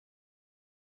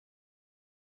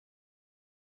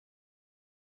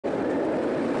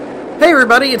Hey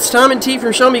everybody, it's Tom and T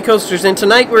from Show Me Coasters, and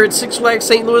tonight we're at Six Flags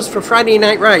St. Louis for Friday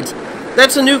Night Rides.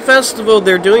 That's a new festival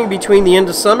they're doing between the end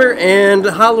of summer and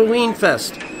Halloween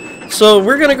Fest. So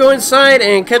we're going to go inside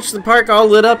and catch the park all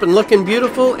lit up and looking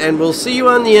beautiful, and we'll see you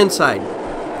on the inside.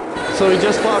 So we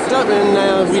just walked up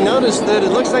and we noticed that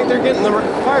it looks like they're getting the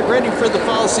park ready for the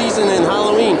fall season and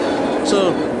Halloween.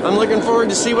 So I'm looking forward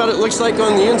to see what it looks like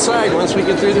on the inside once we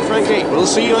get through the front gate. We'll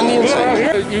see you on the inside.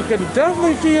 Yeah, you can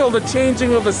definitely feel the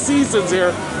changing of the seasons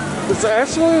here. It's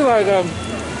actually like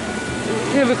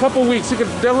in a couple weeks you can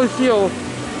definitely feel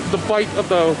the bite of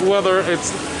the weather.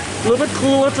 It's a little bit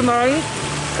cooler tonight.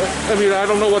 I mean, I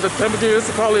don't know what the temperature is,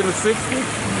 probably in the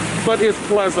 60s, but it's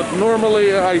pleasant.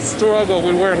 Normally I struggle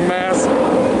with wearing masks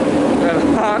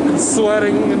and hot and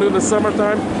sweating in the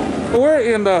summertime. We're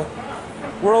in the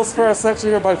World's Fair section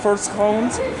here by First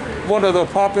Cones, one of the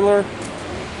popular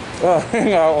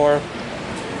hangout or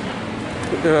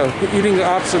eating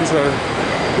options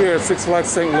here at Six Flags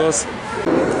St. Louis.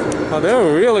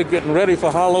 They're really getting ready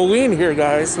for Halloween here,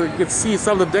 guys. So you can see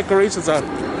some of the decorations are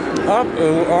up.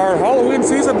 Our Halloween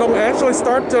season don't actually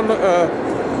start till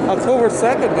October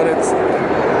 2nd, but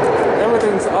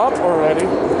everything's up already.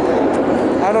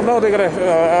 I don't know. They're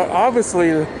gonna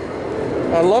obviously.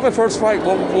 Love at First Flight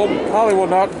probably will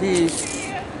not be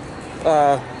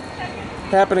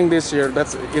happening this year.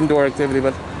 That's indoor activity,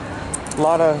 but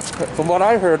from what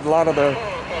I heard, a lot of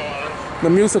the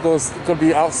musicals going to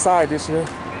be outside this year.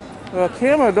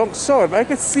 Camera don't show it. I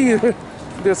can see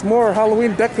there's more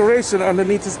Halloween decoration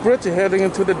underneath this bridge heading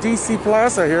into the DC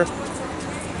Plaza here.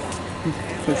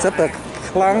 Is that the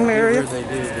clown area? Where they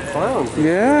do the clown.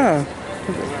 Yeah.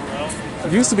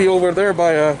 It used to be over there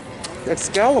by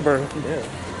Excalibur. Yeah.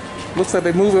 Looks like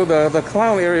they moved the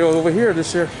clown area over here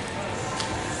this year.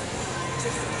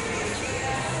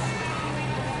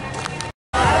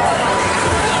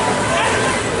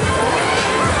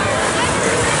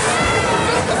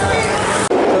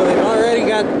 So they've already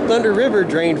got Thunder River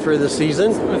drained for the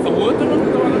season. Is the wood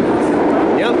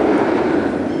Yep.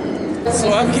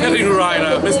 So I'm getting to ride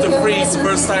Mr. Freeze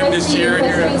first time this year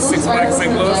here at Six Flags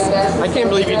St. Louis. I can't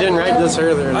believe you didn't ride this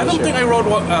earlier. I don't think I rode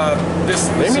this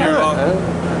Maybe year. not.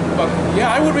 But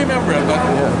yeah, I would remember it.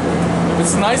 But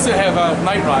it's nice to have a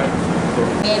night ride.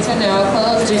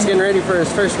 He's getting ready for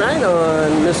his first ride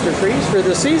on Mr. Freeze for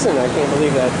the season. I can't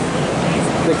believe that's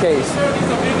the case.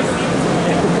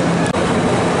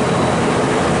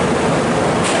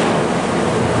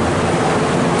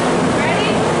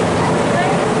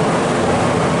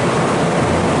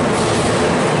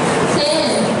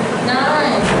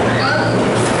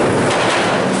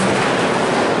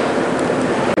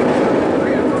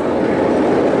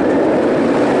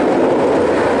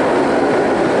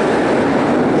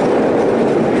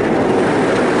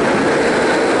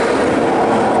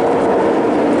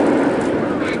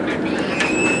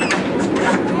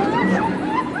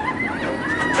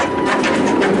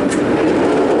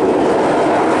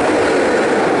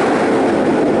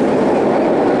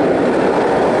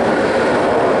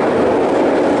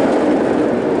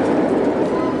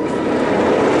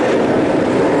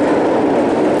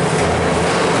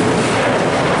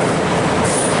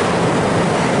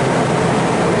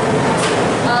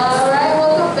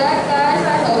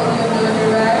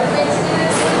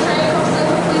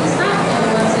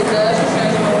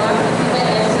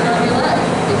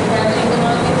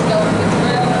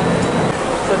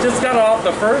 Just got off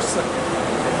the first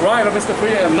ride of Mr.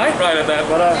 Free, a night ride at that,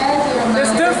 but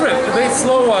it's different. They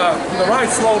the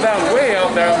ride slow down way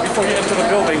out there before you enter the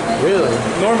building. Really?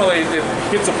 Normally it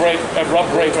gets a rough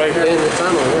break right here. In the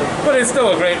tunnel, yeah. But it's still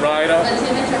a great ride.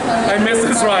 I missed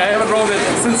this ride. I haven't rode it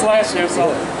since last year, so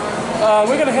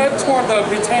we're gonna head toward the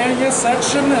Britannia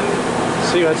section and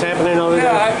See what's happening over there?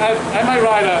 Yeah, I might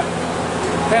ride a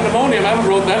Pandemonium. I haven't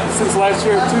rode that since last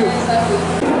year too.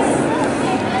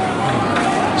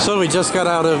 So we just got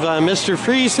out of Mr.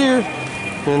 Freeze here,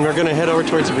 and we're going to head over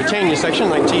towards the Britannia section,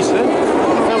 like T said.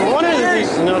 Now, one of the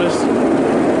things to notice,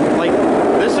 like,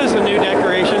 this is a new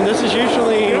decoration. This is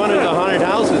usually one of the haunted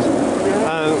houses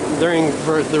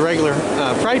for the regular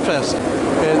Fright Fest.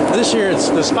 And this year it's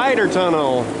the Spider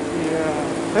Tunnel.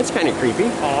 Yeah. That's kind of creepy.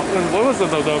 And what was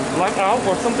it, the blackout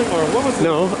or something, or what was it?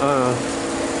 No.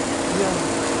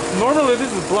 Yeah. Normally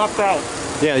this is blocked out.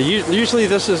 Yeah, usually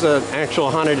this is an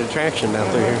actual haunted attraction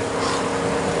out there.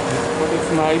 But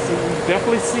it's nice. You can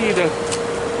definitely see the,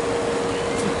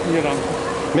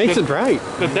 Makes it bright.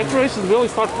 The decorations really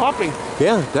start popping.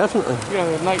 Yeah, definitely. Yeah,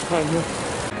 at nighttime here.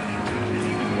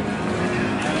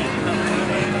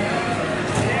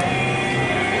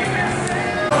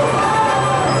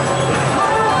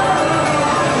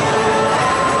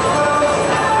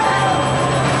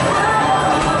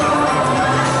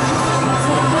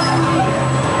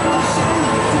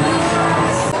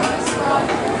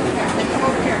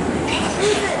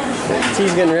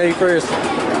 He's getting ready for his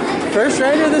first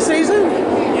ride of the season?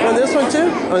 On this one too?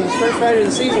 On his first ride of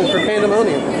the season for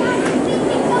Pandemonium.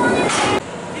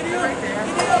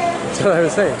 That's what I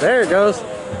was saying. There it goes.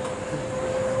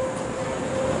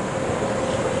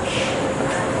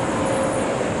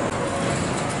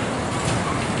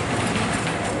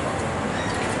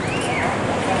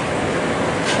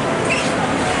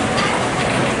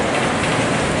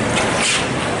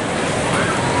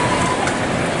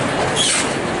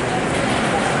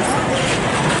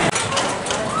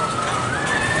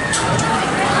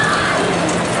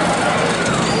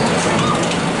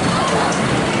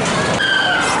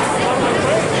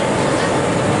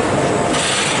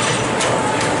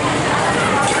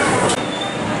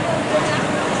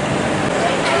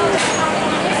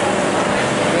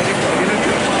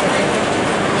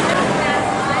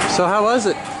 So how was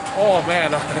it? Oh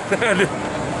man,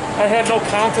 I had no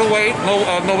counterweight.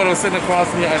 Nobody was sitting across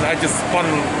me, and I just spun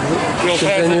real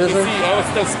fast. You see, I was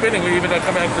still spinning even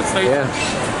coming out of the stage. Yeah.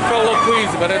 Felt a little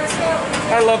queasy, but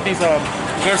I love these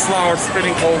Gerstlauer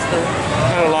spinning coaster.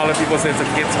 I know a lot of people say it's a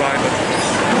kid's ride, but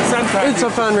sometimes it's a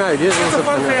fun ride. It's a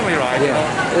fun family ride. Yeah,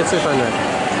 you know? it's a fun ride.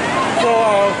 So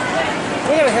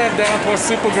we're gonna head down towards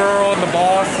Supergirl and the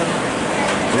Boss, and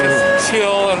just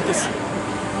chill and just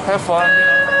have fun. You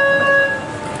know?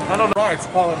 I don't know. It's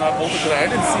probably not open today. I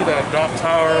didn't see the drop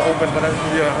tower open, but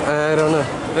I don't know.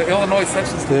 The Illinois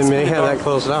section's they may have that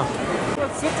closed off.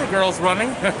 Supergirl's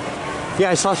running. Yeah,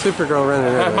 I saw Supergirl running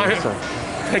I earlier, might so.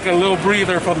 take a little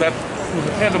breather from that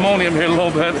Pandemonium here a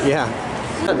little bit. Yeah,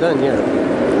 not done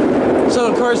yet.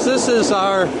 So of course this is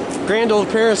our Grand Old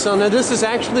Carousel. Now this is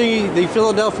actually the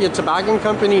Philadelphia Toboggan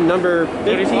Company number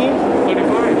 15?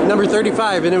 35. Number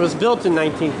 35, and it was built in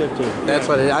 1915. That's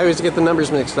what I always get the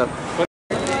numbers mixed up.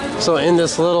 So in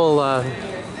this little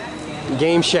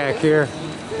game shack here,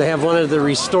 they have one of the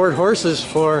restored horses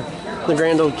for the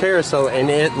Grand Old Carousel,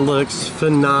 and it looks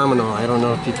phenomenal. I don't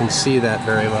know if you can see that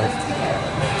very well.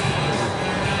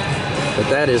 But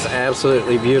that is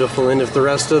absolutely beautiful, and if the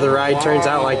rest of the ride turns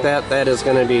out like that, that is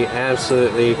going to be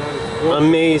absolutely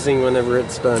amazing whenever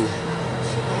it's done.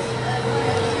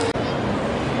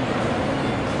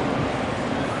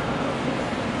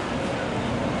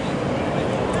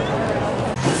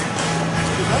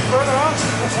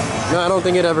 No, I don't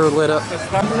think it ever lit up.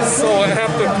 So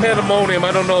after Pandemonium,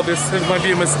 I don't know, this might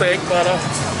be a mistake, but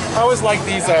I always like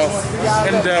these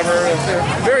Endeavor. They're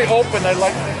very open. I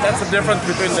like that's the difference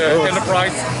between the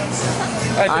Enterprise.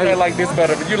 I think I like this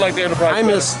better, but you like the Enterprise.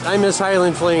 I miss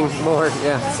Highland Fling more.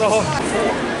 Yeah. So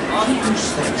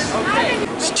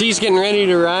Steve's getting ready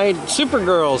to ride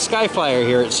Supergirl Skyflyer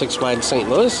here at Six Flags St.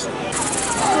 Louis.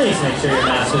 Please make sure your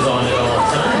mask is on at all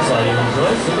times while you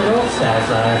enjoy Supergirl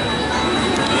Skyflyer.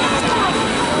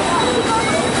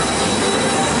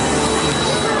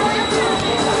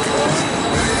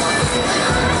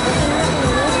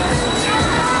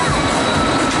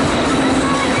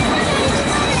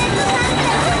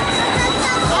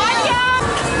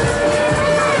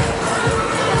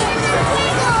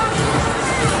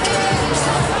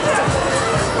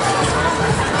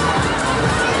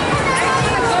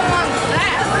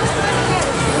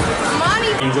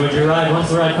 Enjoyed your ride. Once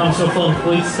the ride comes to a full and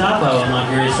complete stop, I will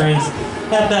unlock your restraints.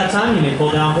 At that time, you may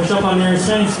pull down, push up on your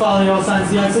restraints, follow all signs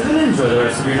of the exit, and enjoy the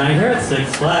rest of your night here at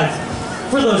Six Flags.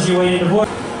 For those of you waiting to board.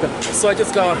 So I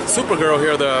just got Supergirl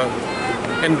here, the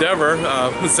Endeavor,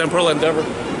 Temporal Endeavor.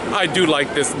 I do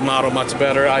like this model much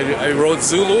better. I rode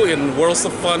Zulu in Worlds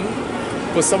of Fun.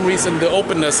 For some reason, the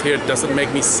openness here doesn't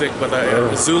make me sick,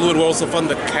 but Zulu in Worlds of Fun,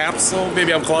 the capsule,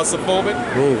 maybe I'm claustrophobic.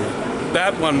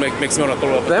 That one makes me want to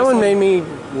throw up. That one made me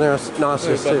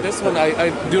nauseous but too. this one, I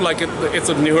do like it. It's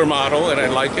a newer model, and I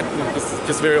like it. It's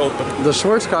just very open. The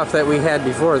Schwarzkopf that we had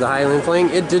before, the Highland Fling,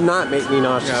 it did not make me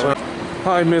nauseous. Yeah,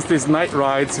 I miss these night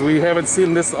rides. We haven't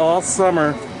seen this all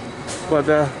summer, but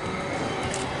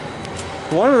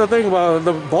one of the things about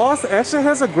the Boss actually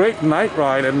has a great night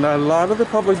ride, and a lot of the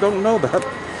public don't know that.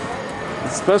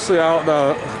 Especially out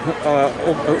the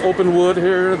open wood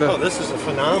here. Oh, this is a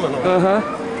phenomenal.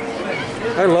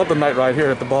 I love the night ride here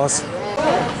at the Boss.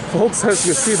 Folks, as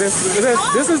you see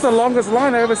this is the longest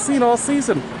line I've ever seen all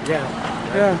season.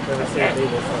 Yeah.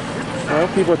 Well,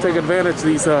 people take advantage of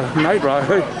these night rides.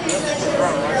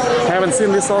 Haven't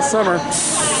seen this all summer.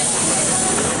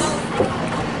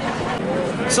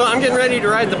 So I'm getting ready to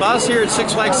ride the Boss here at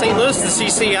Six Flags St. Louis, the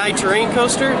CCI terrain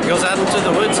coaster. It goes out into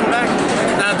the woods and back.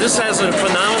 Now this has a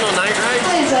phenomenal night ride,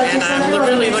 and I'm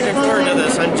really looking forward to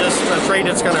this. I'm just afraid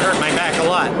it's going to hurt my back a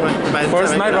lot.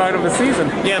 First night ride of the season.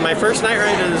 Yeah, my first night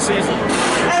ride of the season.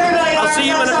 I'll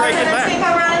see you whenever I get back.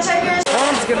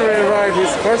 Tom's getting ready to ride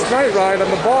his first night ride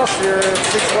on the Boss here at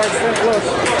Six Flags St. Louis.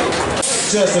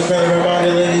 Just a friendly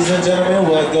reminder, ladies and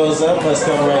gentlemen, what goes up must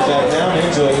come right back down.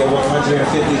 Enjoy your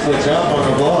 150-foot jump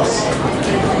on the boss.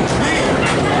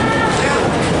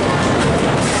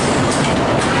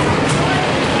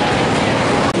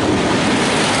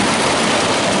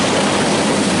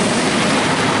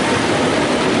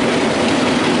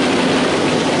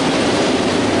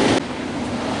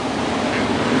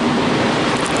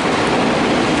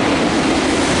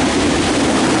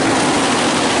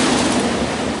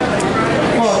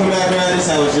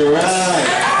 How was your ride?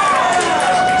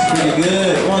 It's pretty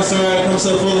good. Once the ride comes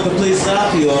to a full and complete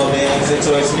stop, you all may exit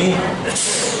towards me.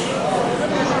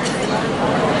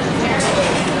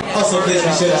 Also, please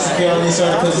be sure to secure on these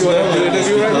articles as well.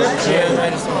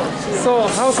 So,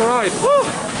 how's the ride?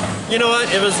 You know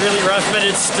what? It was really rough, but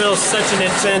it's still such an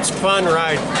intense, fun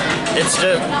ride. It's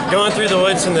just going through the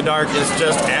woods in the dark is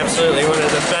just absolutely one of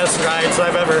the best rides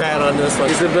I've ever had on this one.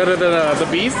 Is it better than the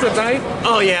Beast at night?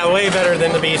 Oh yeah, way better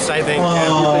than the Beast, I think.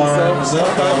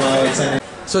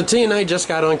 So T and I just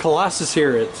got on Colossus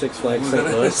here at Six Flags St.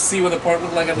 Louis. See what the park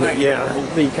looks like at night. Yeah,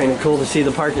 it'd be kind of cool to see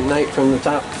the park at night from the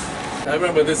top. I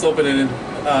remember this opened in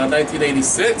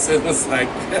 1986. It was like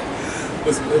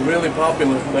was really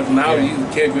popular, but now you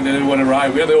can't get anyone to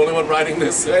ride. We're the only one riding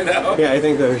this right now. Yeah, I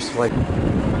think there's like.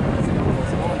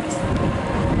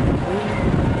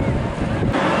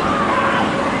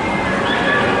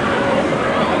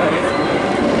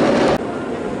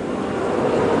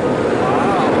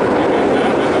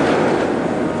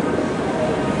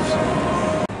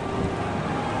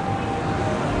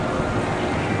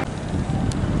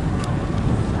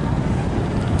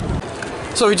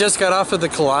 So we just got off of the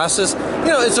Colossus. You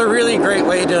know, it's a really great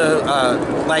way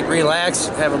to like relax,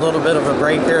 have a little bit of a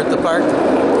break here at the park.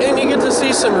 And you get to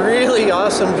see some really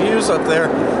awesome views up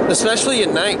there, especially at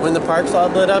night when the park's all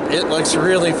lit up. It looks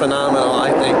really phenomenal,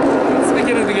 I think. It's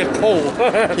beginning to get cold.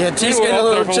 Yeah, T's getting a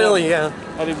little chilly, yeah.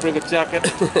 I didn't bring a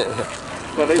jacket.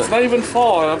 But it's not even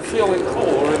fall and I'm feeling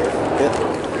cold.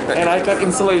 And I got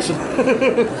insulation.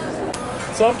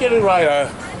 So I'm getting right.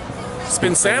 It's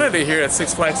been Sanity here at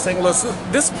Six Flags St. Louis.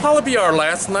 This will probably be our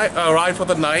last night ride for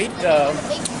the night.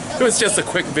 It was just a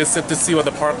quick visit to see what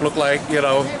the park looked like. You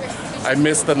know, I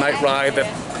missed the night ride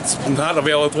that's not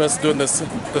available to us during the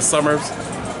summers.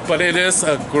 But it is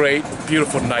a great,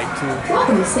 beautiful night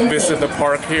to visit the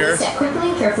park here.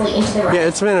 Yeah,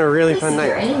 it's been a really fun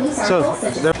night. So,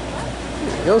 there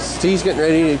goes Steve's getting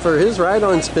ready for his ride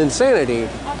on Spinsanity.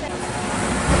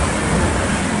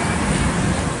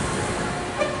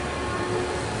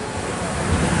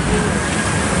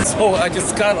 So I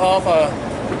just got off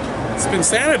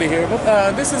Spinsanity here,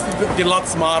 but this is the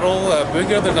deluxe model,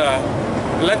 bigger than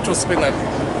Electro Spin at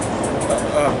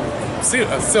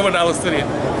Silver Dollar City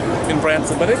in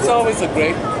Branson. But it's always a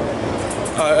great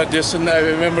addition. I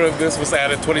remember if this was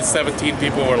added 2017,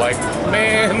 people were like,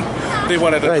 man, they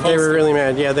wanted a coaster. They were really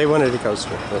mad. Yeah, they wanted a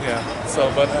coaster. But. Yeah,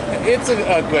 so, but it's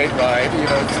a great ride, you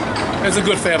know. It's a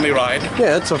good family ride.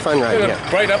 Yeah, it's a fun ride, yeah.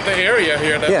 Bright up the area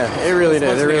here. Yeah, it really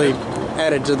did. It really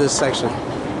added to this section.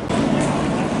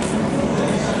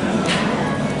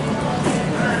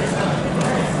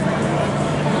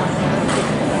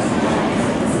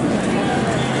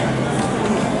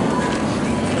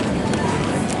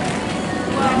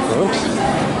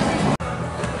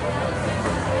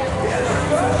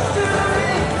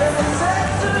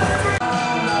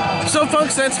 So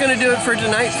folks, that's going to do it for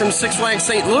tonight from Six Flags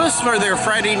St. Louis for their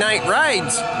Friday night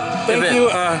rides. Thank you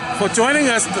for joining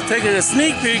us, taking a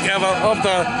sneak peek of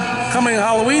the coming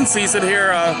Halloween season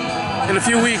here in a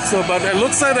few weeks. But it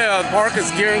looks like the park is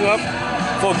gearing up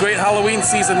for a great Halloween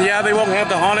season. Yeah, they won't have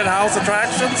the haunted house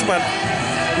attractions, but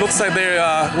looks like they're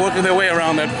working their way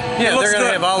around it. Yeah, they're going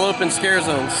to have all open scare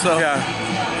zones. So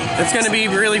yeah, it's going to be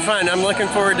really fun. I'm looking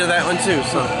forward to that one too.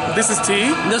 So this is T.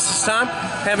 This is Tom.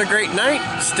 Have a great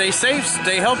night. Stay safe.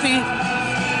 Stay healthy.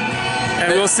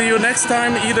 And we'll see you next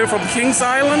time, either from Kings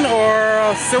Island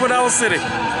or Silver Dollar City.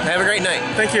 Have a great night.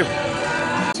 Thank you.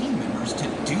 Team members to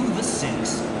do the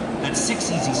 6. That's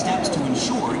 6 easy steps to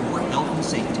ensure your health and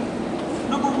safety.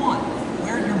 Number 1,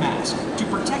 wear your mask to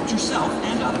protect yourself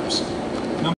and others.